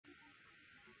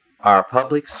Are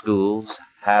public schools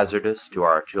hazardous to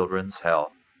our children's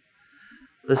health?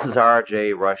 This is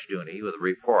R.J. Rushdoony with a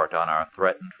report on our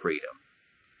threatened freedom.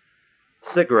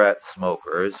 Cigarette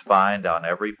smokers find on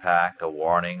every pack a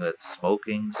warning that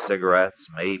smoking cigarettes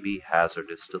may be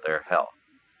hazardous to their health.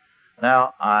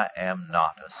 Now, I am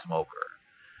not a smoker,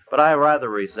 but I rather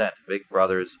resent Big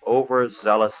Brother's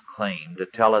overzealous claim to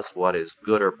tell us what is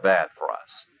good or bad for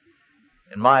us.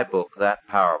 In my book, that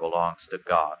power belongs to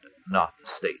God, not the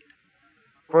state.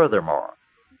 Furthermore,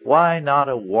 why not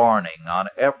a warning on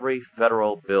every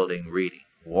federal building reading,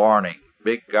 "Warning,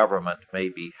 big government may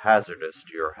be hazardous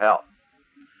to your health"?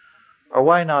 Or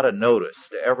why not a notice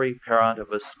to every parent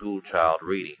of a schoolchild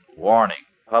reading, "Warning,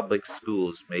 public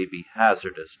schools may be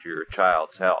hazardous to your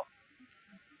child's health"?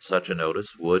 Such a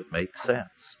notice would make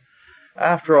sense.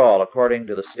 After all, according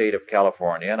to the state of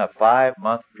California, in a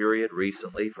 5-month period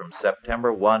recently from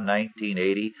September 1,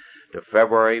 1980 to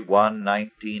February 1,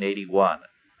 1981,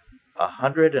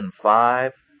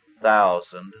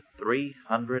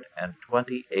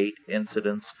 105,328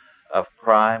 incidents of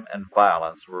crime and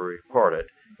violence were reported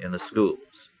in the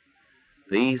schools.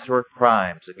 These were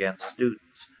crimes against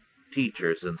students,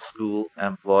 teachers, and school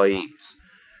employees,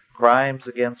 crimes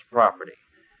against property,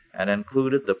 and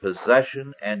included the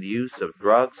possession and use of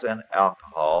drugs and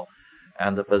alcohol,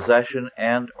 and the possession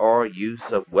and/or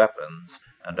use of weapons,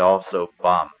 and also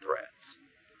bomb threats.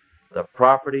 The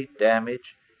property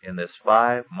damage in this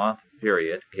 5-month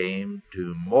period came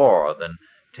to more than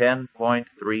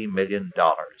 $10.3 million,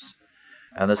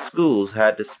 and the schools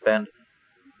had to spend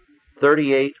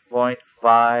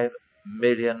 $38.5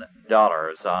 million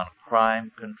on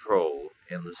crime control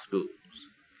in the schools.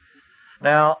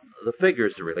 Now, the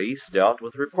figures released dealt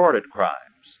with reported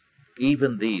crimes.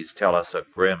 Even these tell us a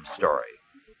grim story.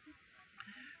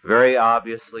 Very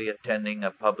obviously, attending a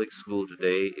public school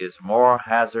today is more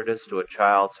hazardous to a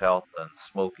child's health than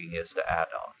smoking is to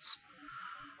adults.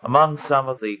 Among some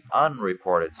of the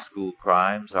unreported school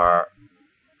crimes are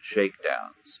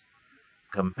shakedowns,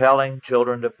 compelling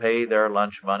children to pay their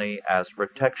lunch money as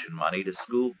protection money to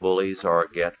school bullies or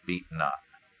get beaten up.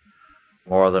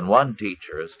 More than one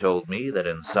teacher has told me that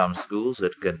in some schools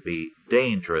it can be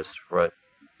dangerous for a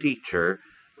teacher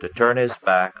to turn his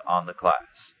back on the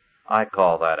class. I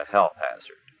call that a health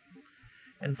hazard.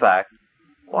 In fact,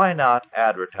 why not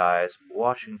advertise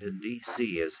Washington,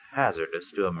 D.C. as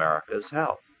hazardous to America's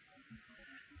health?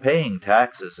 Paying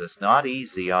taxes is not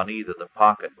easy on either the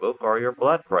pocketbook or your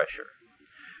blood pressure.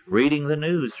 Reading the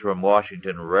news from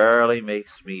Washington rarely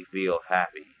makes me feel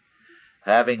happy.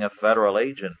 Having a federal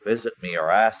agent visit me or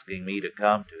asking me to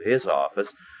come to his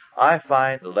office, I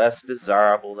find less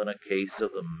desirable than a case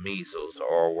of the measles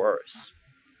or worse.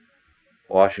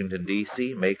 Washington,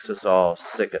 D.C. makes us all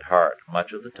sick at heart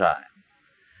much of the time,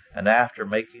 and after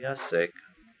making us sick,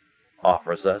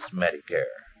 offers us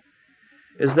Medicare.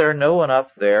 Is there no one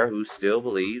up there who still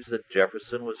believes that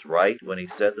Jefferson was right when he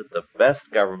said that the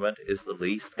best government is the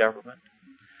least government?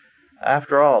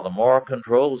 After all, the more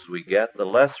controls we get, the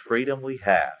less freedom we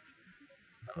have,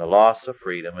 and the loss of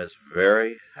freedom is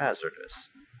very hazardous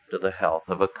to the health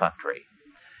of a country.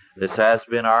 This has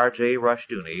been R.J.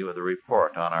 Rushdoony with a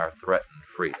report on our threatened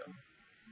freedom.